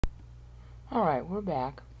Alright, we're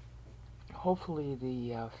back. Hopefully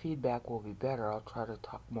the feedback will be better. I'll try to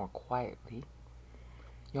talk more quietly.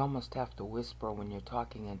 You almost have to whisper when you're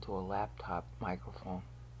talking into a laptop microphone.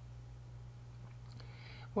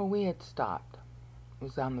 Well, we had stopped. It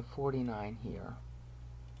was on the 49 here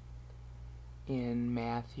in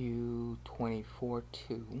Matthew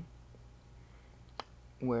 24:2,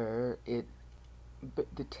 where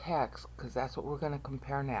the text, because that's what we're going to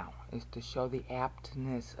compare now, is to show the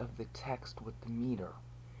aptness of the text with the meter.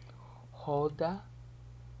 Hoda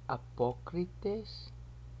apokrites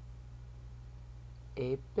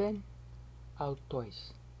epen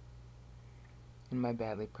autois, in my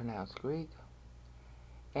badly pronounced Greek.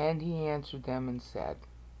 And he answered them and said,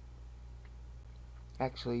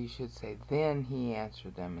 actually you should say, then he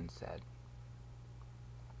answered them and said.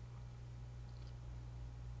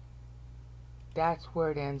 That's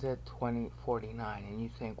where it ends at 20:49, and you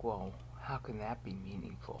think, well, how can that be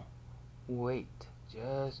meaningful? Wait,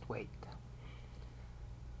 just wait.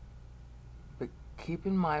 But keep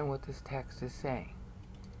in mind what this text is saying.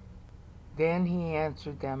 Then he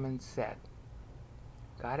answered them and said.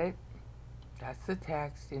 Got it? That's the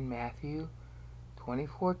text in Matthew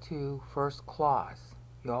 24:2, first clause.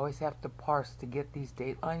 You always have to parse to get these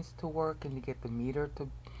date lines to work and to get the meter to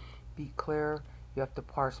be clear. You have to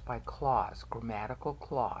parse by clause, grammatical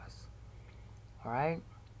clause. Alright?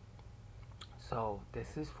 So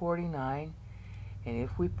this is 49, and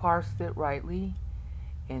if we parsed it rightly,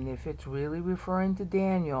 and if it's really referring to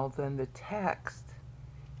Daniel, then the text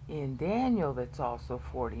in Daniel that's also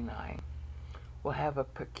 49 will have a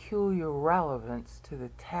peculiar relevance to the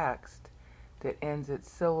text that ends at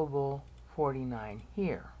syllable 49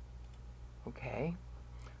 here. Okay?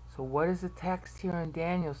 So what does the text here in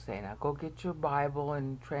Daniel say? Now go get your Bible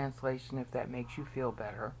and translation if that makes you feel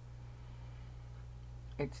better.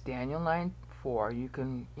 It's Daniel 9:4. You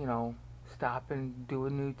can, stop and do a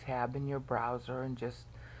new tab in your browser and just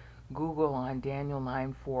Google on Daniel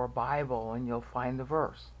 9:4 Bible and you'll find the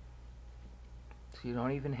verse. So you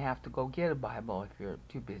don't even have to go get a Bible if you're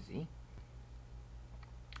too busy.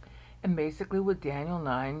 And basically what Daniel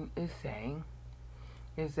 9 is saying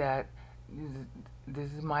is that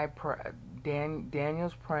this is my prayer.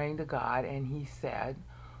 Daniel's praying to God, and he said,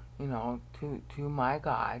 to my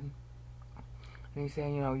God, and he's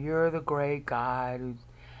saying, you're the great God,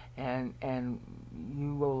 and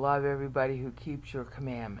you will love everybody who keeps your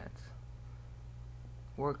commandments.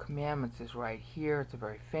 Word commandments is right here. It's a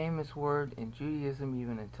very famous word in Judaism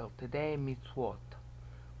even until today, mitzvot,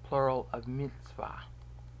 plural of mitzvah.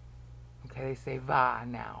 Okay, they say va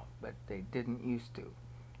now, but they didn't used to.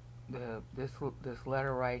 This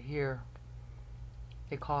letter right here,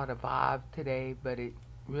 they call it a vav today, but it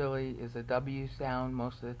really is a W sound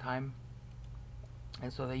most of the time.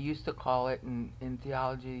 And so they used to call it in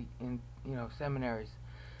theology, in seminaries,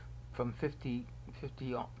 from 50,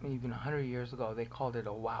 even 100 years ago, they called it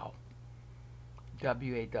a wow.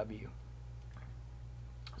 W-A-W.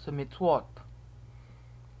 So mitzvot,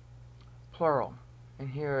 plural. And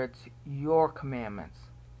here it's your commandments.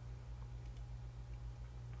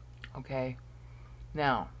 Okay?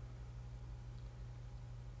 Now,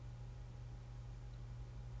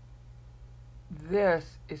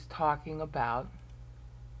 this is talking about,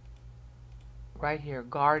 right here,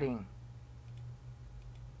 guarding.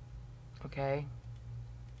 Okay?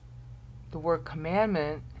 The word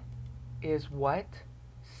commandment is what?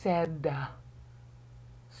 Said,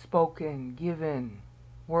 spoken, given,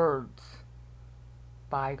 words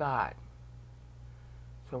by God.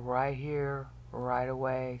 So right here, right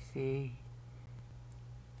away, see?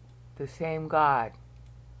 The same God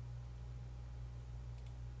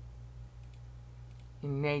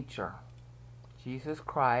in nature, Jesus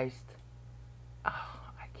Christ. Oh,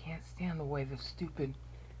 I can't stand the way this stupid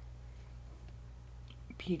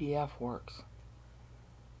PDF works.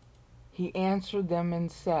 He answered them and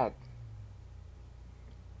said.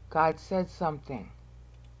 God said something.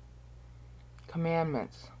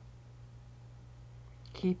 Commandments.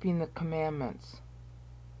 Keeping the commandments.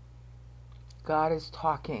 God is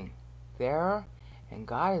talking there, and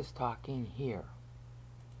God is talking here.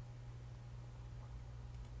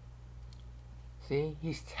 See?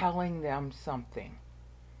 He's telling them something.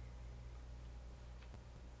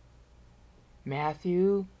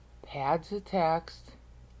 Matthew pads the text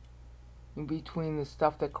in between the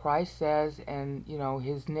stuff that Christ says and,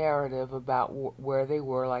 his narrative about where they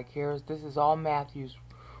were. Like this is all Matthew's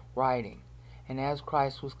writing. And as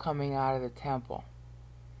Christ was coming out of the temple.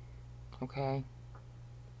 Okay?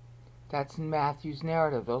 That's in Matthew's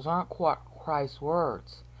narrative. Those aren't Christ's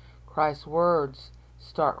words. Christ's words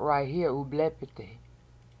start right here, ublepete.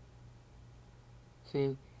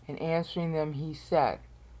 See? And answering them, he said.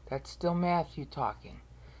 That's still Matthew talking.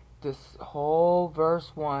 This whole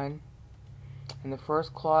verse 1 and the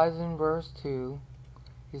first clause in verse 2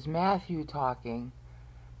 is Matthew talking.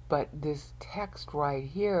 But this text right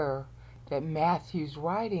here that Matthew's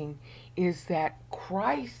writing is that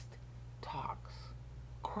Christ talks.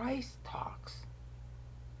 Christ talks.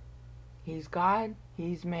 He's God,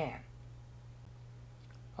 he's man.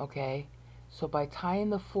 Okay, so by tying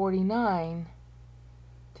the 49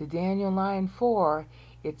 to Daniel 9:4,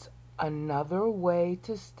 it's another way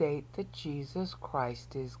to state that Jesus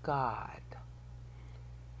Christ is God.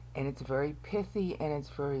 And it's very pithy, and it's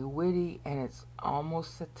very witty, and it's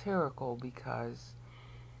almost satirical, because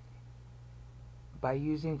by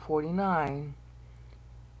using 49,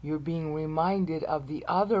 you're being reminded of the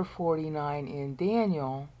other 49 in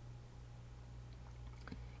Daniel.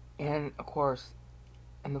 And, of course,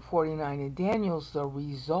 and the 49 in Daniel's the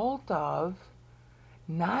result of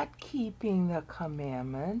not keeping the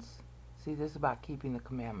commandments. See, this is about keeping the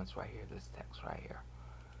commandments right here, this text right here.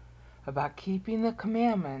 About keeping the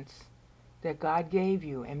commandments that God gave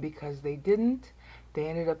you. And because they didn't, they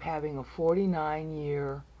ended up having a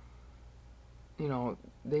 49-year,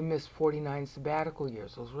 they missed 49 sabbatical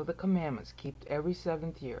years. Those were the commandments. Keep every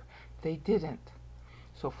 7th year. They didn't.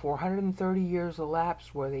 So 430 years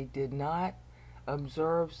elapsed where they did not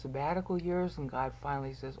observe sabbatical years, and God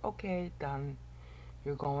finally says, okay, done.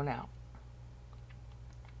 You're going out.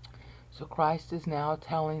 So Christ is now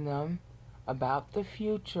telling them about the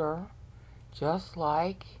future, just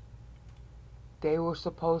like they were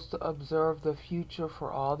supposed to observe the future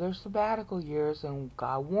for all their sabbatical years, and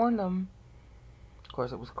God warned them. Of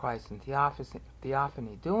course, it was Christ in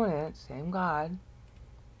theophany doing it, same God.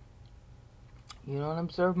 You don't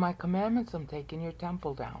observe my commandments, I'm taking your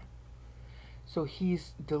temple down. So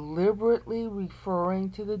he's deliberately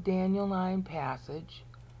referring to the Daniel 9 passage,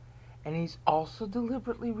 and he's also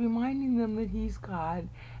deliberately reminding them that he's God,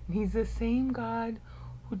 and he's the same God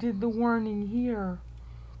who did the warning here.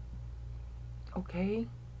 Okay?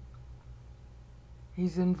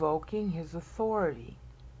 He's invoking his authority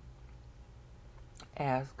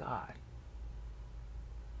as God.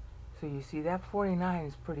 So you see, that 49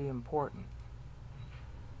 is pretty important.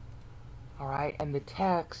 Alright, and the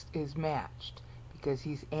text is matched because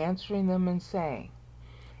he's answering them and saying,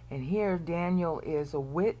 and here Daniel is a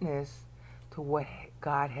witness to what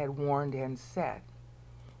God had warned and said,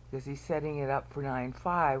 because he's setting it up for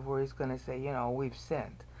 9:5, where he's going to say, we've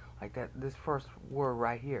sinned. Like that, this first word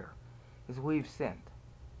right here is we've sinned.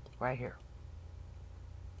 Right here.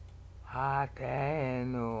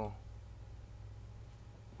 Hatenu.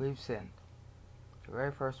 We've sinned. The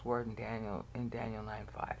very first word in Daniel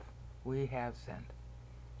 9:5. We have sinned.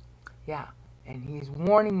 Yeah, and he's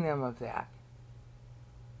warning them of that.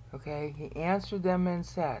 Okay, he answered them and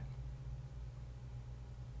said.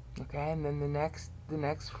 Okay, and then the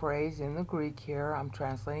next phrase in the Greek here, I'm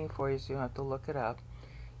translating for you so you don't have to look it up.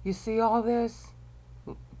 You see all this?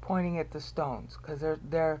 Pointing at the stones, because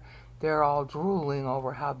they're all drooling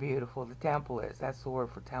over how beautiful the temple is. That's the word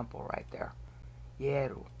for temple right there.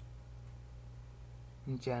 Yeru.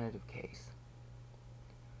 In genitive case.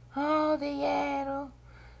 Oh, the Yeru.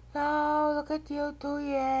 Oh, look at you too,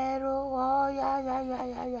 Yeru. Oh,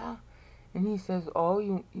 yeah. And he says, oh,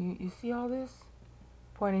 you see all this?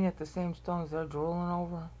 Pointing at the same stones they're drooling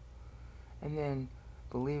over. And then,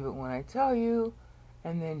 believe it when I tell you.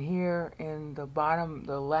 And then here in the bottom,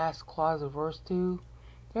 the last clause of verse 2,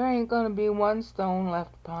 there ain't going to be one stone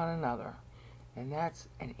left upon another. And that's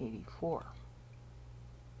an 84,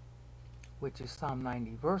 which is Psalm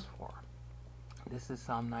 90 verse 4. This is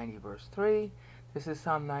Psalm 90 verse 3. This is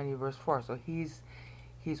Psalm 90 verse 4. So he's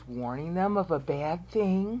warning them of a bad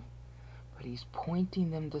thing, but he's pointing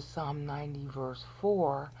them to Psalm 90 verse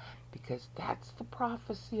 4, because that's the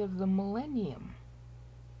prophecy of the millennium.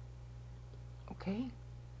 Okay?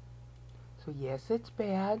 So yes, it's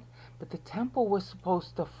bad, but the temple was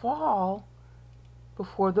supposed to fall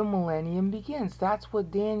before the millennium begins. That's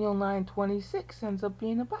what Daniel 9:26 ends up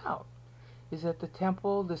being about, is that the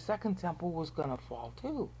temple, the second temple, was going to fall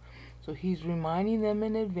too. So he's reminding them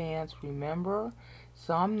in advance. Remember,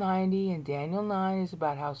 Psalm 90 and Daniel 9 is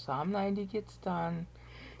about how Psalm 90 gets done.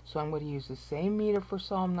 So I'm going to use the same meter for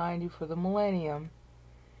Psalm 90 for the millennium.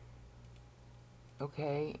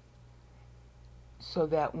 Okay? So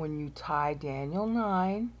that when you tie Daniel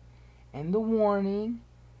 9 and the warning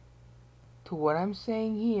to what I'm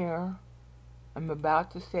saying here, I'm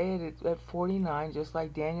about to say it at 49, just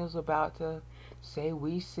like Daniel's about to say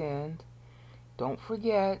we sinned. Don't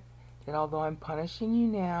forget that although I'm punishing you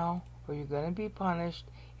now, or you're going to be punished,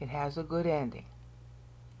 it has a good ending.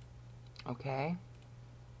 Okay?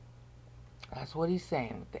 That's what he's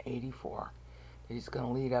saying with the 84 that he's going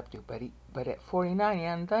to lead up to. But at 49, he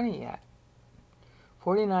hasn't done it yet.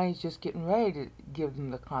 49, he's just getting ready to give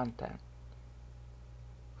them the content.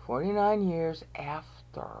 49 years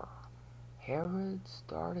after Herod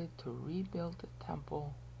started to rebuild the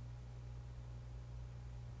temple.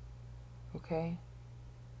 Okay?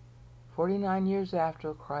 49 years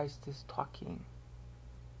after Christ is talking.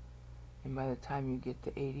 And by the time you get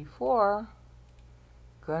to 84,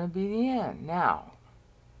 going to be the end. Now,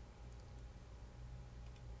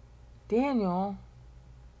 Daniel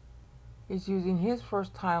is using his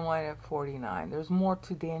first timeline at 49. There's more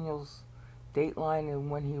to Daniel's dateline than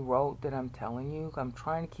when he wrote that I'm telling you. I'm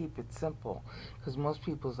trying to keep it simple because most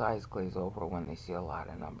people's eyes glaze over when they see a lot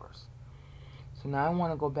of numbers. So now I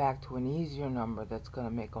want to go back to an easier number that's going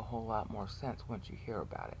to make a whole lot more sense once you hear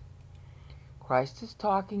about it. Christ is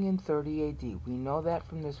talking in 30 AD. We know that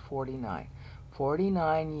from this 49.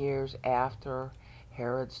 49 years after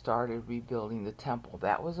Herod started rebuilding the temple.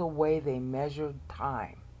 That was a way they measured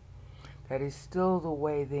time. That is still the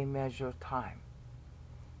way they measure time.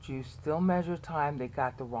 Jews still measure time. They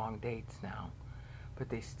got the wrong dates now. But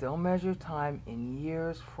they still measure time in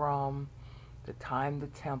years from the time the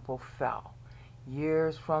temple fell.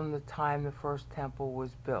 Years from the time the first temple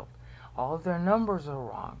was built. All of their numbers are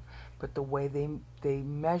wrong. But the way they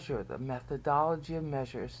measure, the methodology of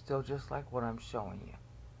measure is still just like what I'm showing you.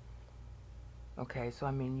 Okay, so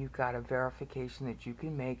I mean, you've got a verification that you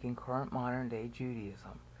can make in current modern day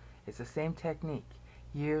Judaism. It's the same technique.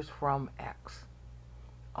 Years from X.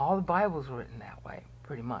 All the Bible's written that way,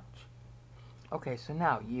 pretty much. Okay, so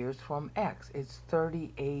now, years from X. It's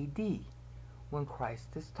 30 AD when Christ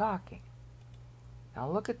is talking. Now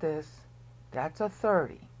look at this. That's a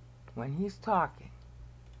 30 when he's talking.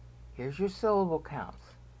 Here's your syllable counts.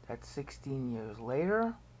 That's 16 years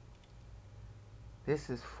later. This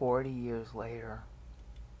is 40 years later.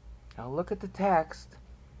 Now look at the text.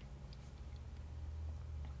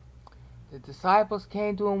 The disciples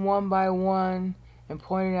came to him one by one and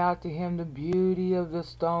pointed out to him the beauty of the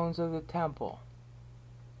stones of the temple.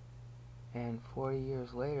 And 40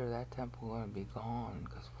 years later, that temple is going to be gone,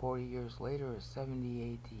 because 40 years later is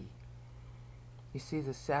 70 AD. You see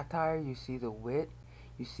the satire, you see the wit,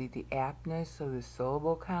 you see the aptness of the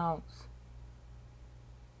syllable counts.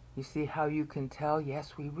 You see how you can tell,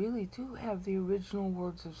 yes, we really do have the original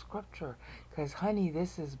words of Scripture, because, honey,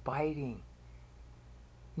 this is biting.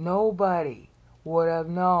 Nobody would have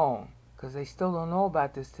known, because they still don't know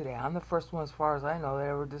about this today. I'm the first one, as far as I know, that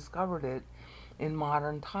ever discovered it in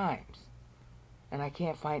modern times. And I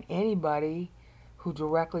can't find anybody who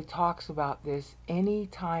directly talks about this any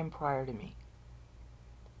time prior to me.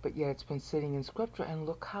 But yet it's been sitting in Scripture, and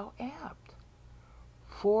look how apt.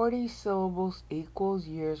 40 syllables equals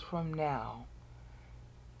years from now.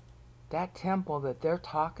 That temple that they're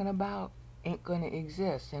talking about ain't going to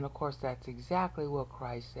exist. And of course, that's exactly what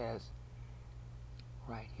Christ says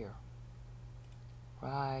right here.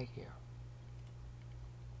 Right here.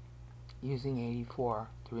 Using 84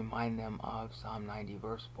 to remind them of Psalm 90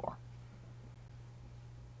 verse 4.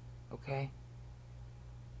 Okay?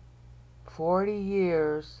 40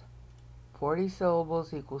 years, 40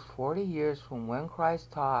 syllables equals 40 years from when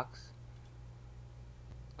Christ talks.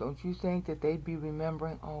 Don't you think that they'd be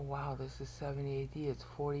remembering, oh wow, this is 70 AD, it's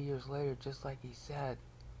 40 years later, just like he said.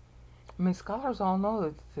 I mean, scholars all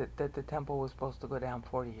know that the temple was supposed to go down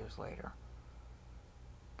 40 years later.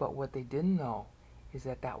 But what they didn't know is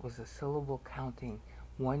that that was a syllable counting,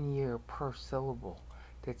 1 year per syllable.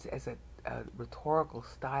 That's as a rhetorical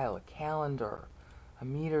style, a calendar, a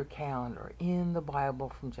meter calendar in the Bible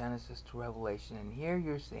from Genesis to Revelation. And here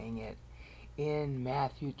you're seeing it in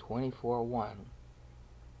Matthew 24:1.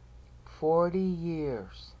 40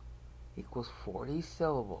 years equals 40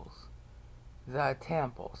 syllables. The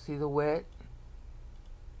temple. See the wit?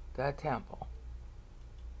 The temple.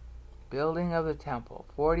 Building of the temple.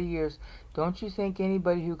 40 years. Don't you think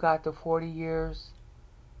anybody who got to 40 years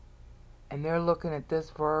and they're looking at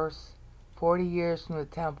this verse, 40 years from the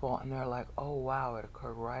temple, and they're like, oh wow, it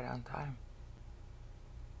occurred right on time.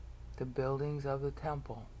 The buildings of the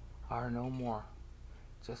temple are no more.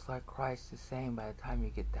 Just like Christ is saying by the time you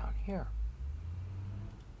get down here.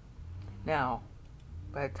 Now,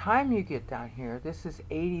 by the time you get down here, this is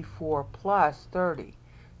 84 plus 30.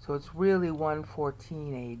 So it's really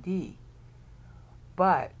 114 AD.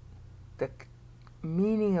 But the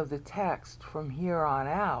meaning of the text from here on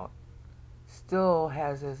out still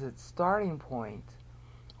has as its starting point,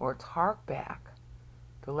 or its hark back,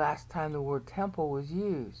 the last time the word temple was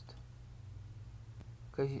used.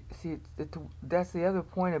 Because you see, that's the other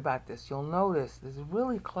point about this. You'll notice this is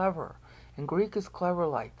really clever, and Greek is clever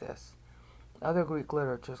like this. Other Greek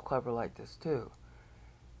literature is clever like this too.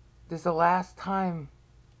 This is the last time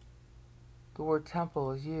the word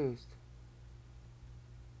temple is used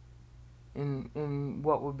in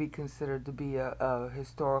what would be considered to be a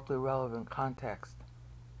historically relevant context.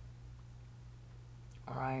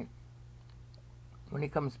 Alright? When he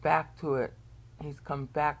comes back to it, he's come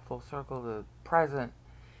back full circle to the present.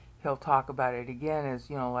 He'll talk about it again as,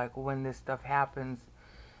 like when this stuff happens,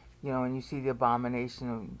 and you see the abomination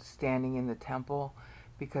of standing in the temple,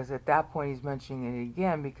 because at that point he's mentioning it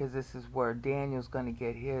again, because this is where Daniel's going to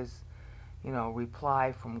get his,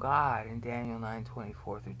 reply from God in Daniel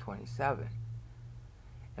 9:24 through 27.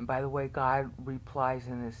 And by the way, God replies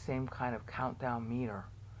in this same kind of countdown meter.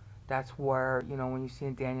 That's where, when you see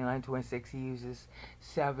in Daniel 9:26, he uses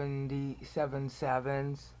 77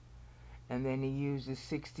 sevens, and then he uses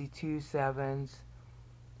 62 sevens,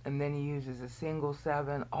 and then he uses a single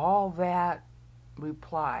seven. All that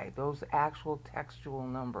reply, those actual textual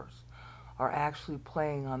numbers, are actually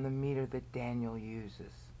playing on the meter that Daniel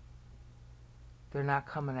uses. They're not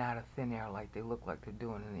coming out of thin air like they look like they're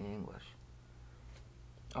doing in the English.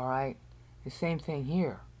 Alright? The same thing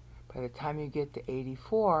here. By the time you get to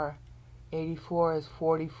 84, 84 is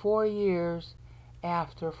 44 years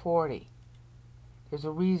after 40. There's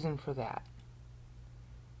a reason for that.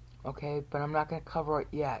 Okay, but I'm not going to cover it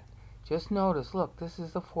yet. Just notice, look, this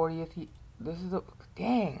is the 40th, this is the,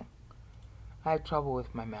 dang, I have trouble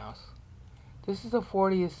with my mouse. This is the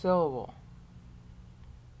 40th syllable.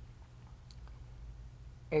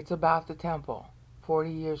 It's about the temple. 40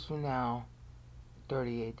 years from now,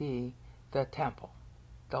 30 AD, the temple.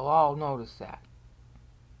 They'll all notice that.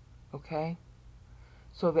 Okay?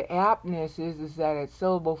 So the aptness is that at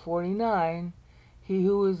syllable 49, he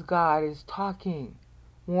who is God is talking,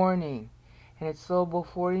 warning. And at syllable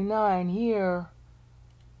 49 here,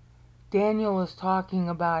 Daniel is talking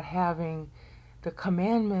about having the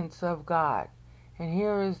commandments of God. And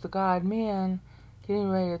here is the God-man getting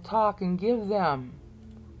ready to talk and give them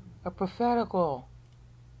a prophetical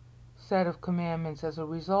set of commandments as a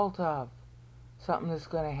result of something that's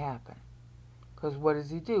going to happen. Because what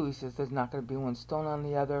does he do? He says there's not going to be one stone on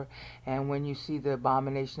the other, and when you see the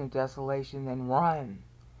abomination of desolation, then run.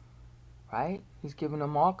 Right? He's giving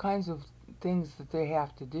them all kinds of things that they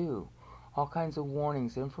have to do. All kinds of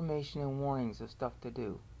warnings, information and warnings of stuff to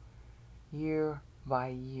do. Year by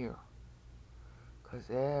year. Because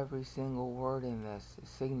every single word in this is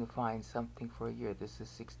signifying something for a year. This is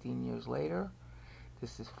 16 years later.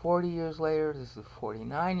 This is 40 years later. This is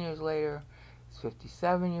 49 years later. It's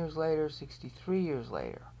 57 years later. 63 years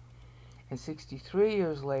later. And 63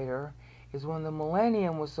 years later is when the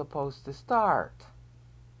millennium was supposed to start.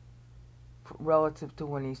 Relative to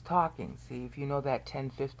when he's talking. See, if you know that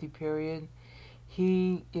 1050 period,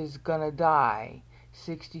 he is going to die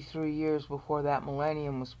 63 years before that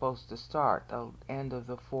millennium was supposed to start, the end of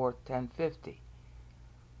the 4th 1050.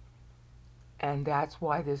 And that's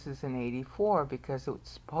why this is an 84, because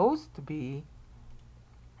it's supposed to be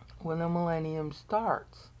when the millennium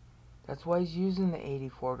starts. That's why he's using the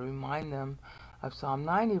 84 to remind them of Psalm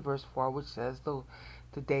 90 verse 4, which says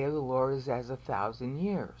the day of the Lord is as 1,000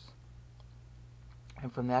 years.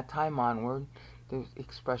 And from that time onward, the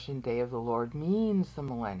expression day of the Lord means the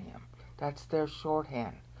millennium. That's their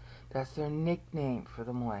shorthand. That's their nickname for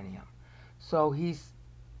the millennium. So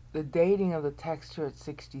the dating of the text here at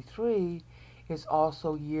 63 is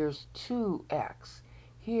also years 2x.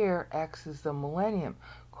 Here, x is the millennium.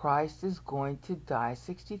 Christ is going to die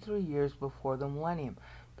 63 years before the millennium,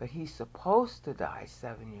 but he's supposed to die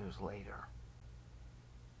 7 years later.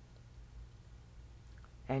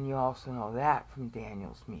 And you also know that from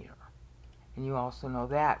Daniel's meter. And you also know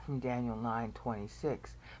that from Daniel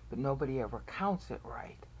 9:26. But nobody ever counts it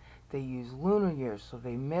right. They use lunar years, so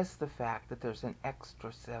they miss the fact that there's an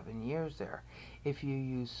extra 7 years there. If you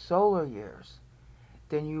use solar years,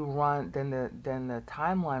 then the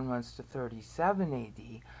timeline runs to 37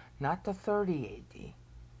 AD, not to 30 AD.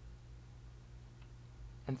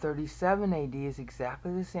 And 37 AD is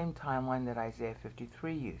exactly the same timeline that Isaiah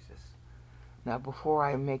 53 uses. Now, before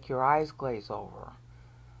I make your eyes glaze over,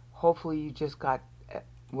 hopefully you just got,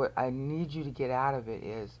 what I need you to get out of it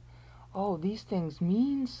is, oh, these things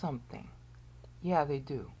mean something. Yeah, they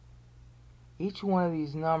do. Each one of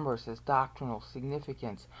these numbers has doctrinal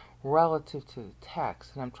significance relative to the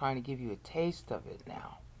text, and I'm trying to give you a taste of it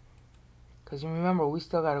now. Because remember, we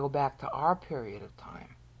still got to go back to our period of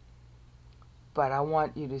time. But I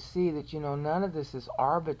want you to see that, none of this is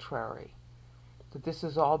arbitrary. That this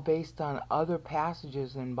is all based on other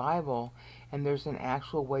passages in the Bible, and there's an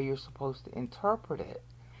actual way you're supposed to interpret it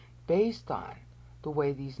based on the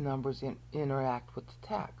way these numbers interact with the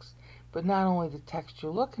text. But not only the text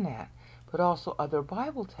you're looking at, but also other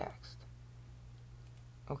Bible text.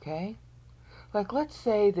 Okay? Like let's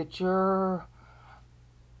say that your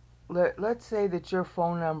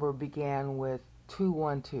phone number began with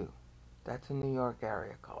 212. That's a New York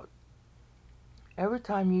area code. Every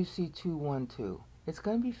time you see 212, it's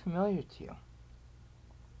going to be familiar to you.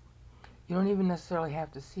 You don't even necessarily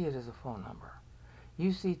have to see it as a phone number.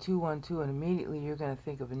 You see 212 and immediately you're going to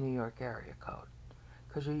think of a New York area code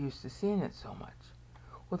because you're used to seeing it so much.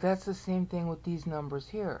 Well, that's the same thing with these numbers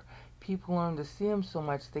here. People learned to see them so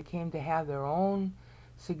much they came to have their own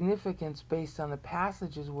significance based on the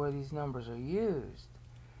passages where these numbers are used.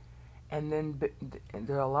 And then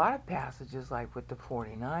there are a lot of passages like with the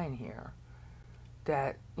 49 here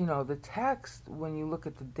that, you know, the text, when you look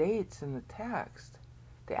at the dates in the text,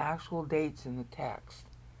 the actual dates in the text,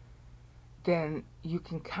 then you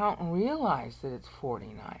can count and realize that it's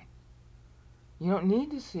 49. You don't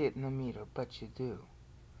need to see it in the meter, but you do.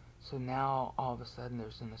 So now all of a sudden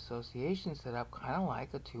there's an association set up kind of like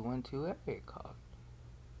a 212 area code.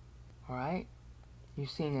 Alright? You're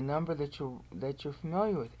seeing a number that you're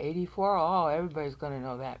familiar with. 84, oh, everybody's going to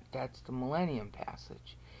know that. That's the millennium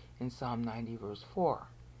passage in Psalm 90 verse 4.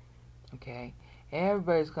 Okay?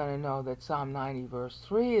 Everybody's going to know that Psalm 90 verse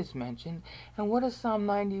 3 is mentioned. And what does Psalm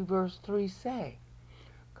 90 verse 3 say?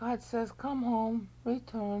 God says, come home,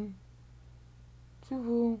 return,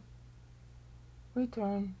 Shuvu,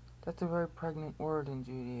 return. That's a very pregnant word in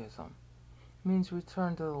Judaism. It means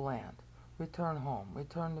return to the land, return home,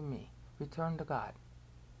 return to me, return to God.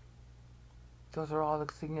 Those are all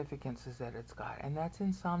the significances that it's got. And that's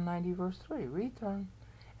in Psalm 90 verse 3, return.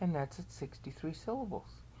 And that's at 63 syllables.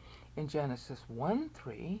 In Genesis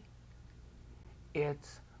 1:3,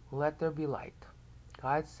 it's let there be light.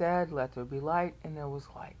 God said, let there be light, and there was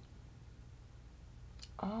light.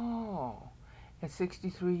 Oh, and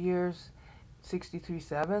 63 years, 63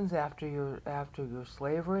 sevens after your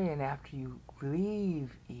slavery and after you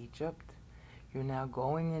leave Egypt, you're now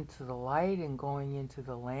going into the light and going into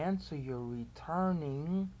the land, so you're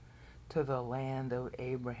returning to the land of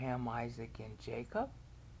Abraham, Isaac, and Jacob.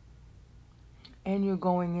 And you're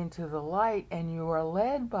going into the light, and you are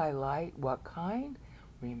led by light. What kind?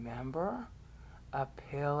 Remember, a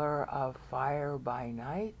pillar of fire by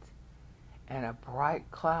night and a bright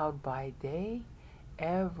cloud by day,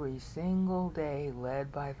 every single day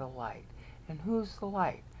led by the light. And who's the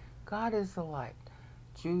light? God is the light.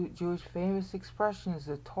 Jewish famous expression is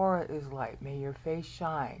the Torah is light. May your face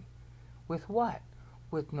shine. With what?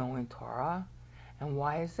 With knowing Torah. And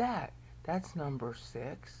why is that? That's number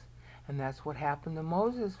 6. And that's what happened to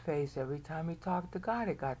Moses' face every time he talked to God.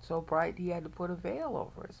 It got so bright he had to put a veil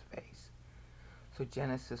over his face. So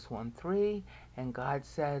Genesis 1:3, and God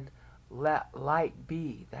said, let light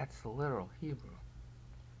be. That's the literal Hebrew.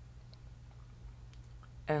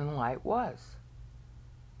 And light was.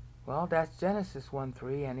 Well, that's Genesis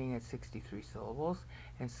 1:3, ending at 63 syllables.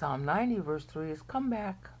 And Psalm 90 verse 3 is come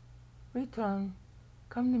back, return,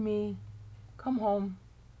 come to me, come home.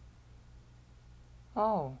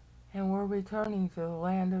 Oh, and we're returning to the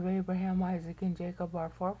land of Abraham, Isaac, and Jacob, our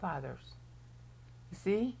forefathers. You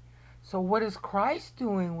see? So what is Christ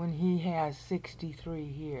doing when he has 63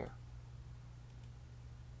 here?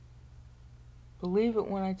 Believe it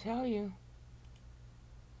when I tell you.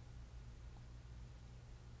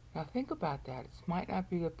 Now think about that. It might not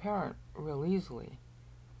be apparent real easily.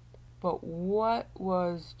 But what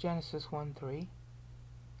was Genesis 1:3?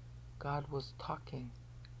 God was talking.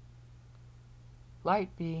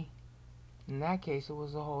 Light be. In that case, it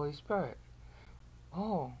was the Holy Spirit.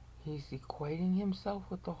 Oh, he's equating himself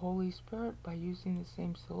with the Holy Spirit by using the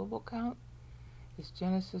same syllable count? It's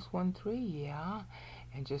Genesis 1:3, yeah.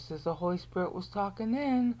 And just as the Holy Spirit was talking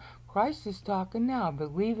then, Christ is talking now.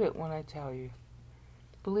 Believe it when I tell you.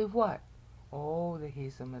 Believe what? Oh, that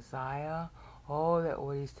he's the Messiah. Oh, that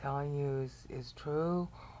what he's telling you is true.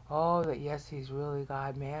 Oh, that yes, he's really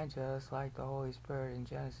God-man, just like the Holy Spirit in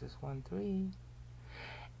Genesis 1:3.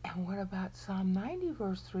 And what about Psalm 90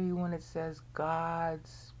 verse 3 when it says, God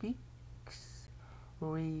speaks,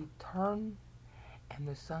 return, and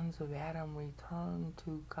the sons of Adam return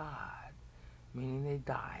to God, meaning they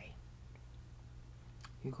die.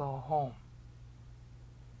 You go home.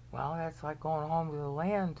 Well, that's like going home to the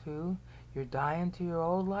land too. You're dying to your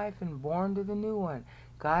old life and born to the new one.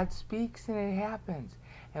 God speaks and it happens.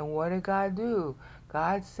 And what did God do?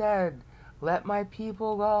 God said, let my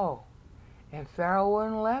people go. And Pharaoh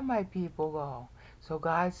wouldn't let my people go. So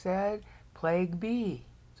God said, plague be.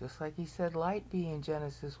 Just like he said, light be in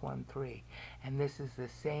Genesis 1:3. And this is the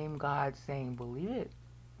same God saying, believe it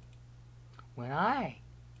when I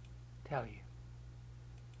tell you.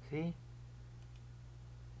 See?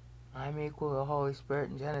 I'm equal to the Holy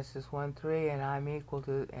Spirit in Genesis 1:3, and I'm equal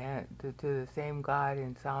to the same God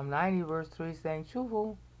in Psalm 90 verse 3 saying,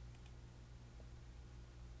 Shuvu.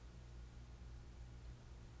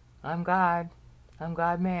 I'm God. I'm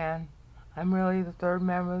God-man. I'm really the third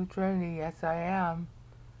member of the Trinity. Yes, I am.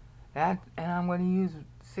 And I'm going to use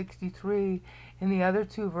 63 in the other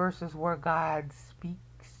two verses where God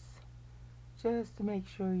speaks, just to make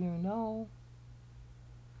sure you know.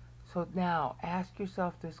 So now, ask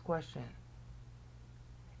yourself this question.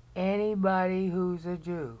 Anybody who's a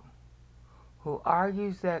Jew who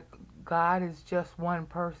argues that God is just one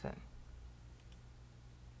person,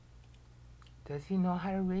 does he know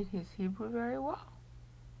how to read his Hebrew very well?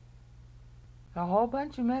 A whole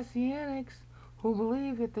bunch of Messianics who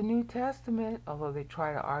believe that the New Testament, although they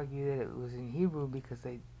try to argue that it was in Hebrew because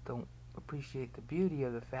they don't appreciate the beauty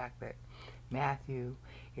of the fact that Matthew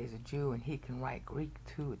is a Jew and he can write Greek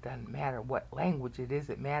too. It doesn't matter what language it is,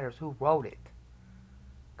 it matters who wrote it.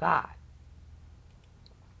 God.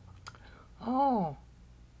 Oh,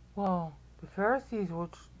 well, the Pharisees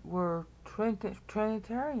were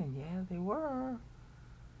Trinitarian. Yeah, they were.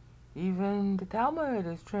 Even the Talmud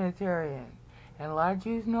is Trinitarian. And a lot of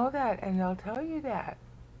Jews know that, and they'll tell you that.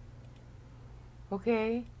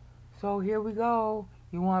 Okay, so here we go.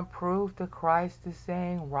 You want proof that Christ is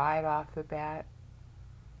saying right off the bat?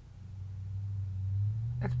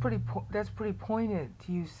 That's pretty pointed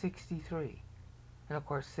to use 63. And of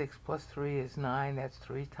course 6 plus 3 is 9. That's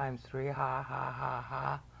 3 times 3. Ha ha ha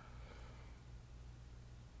ha.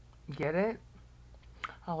 Get it?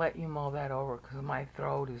 I'll let you mull that over because my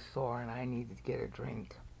throat is sore and I need to get a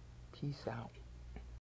drink. Peace out.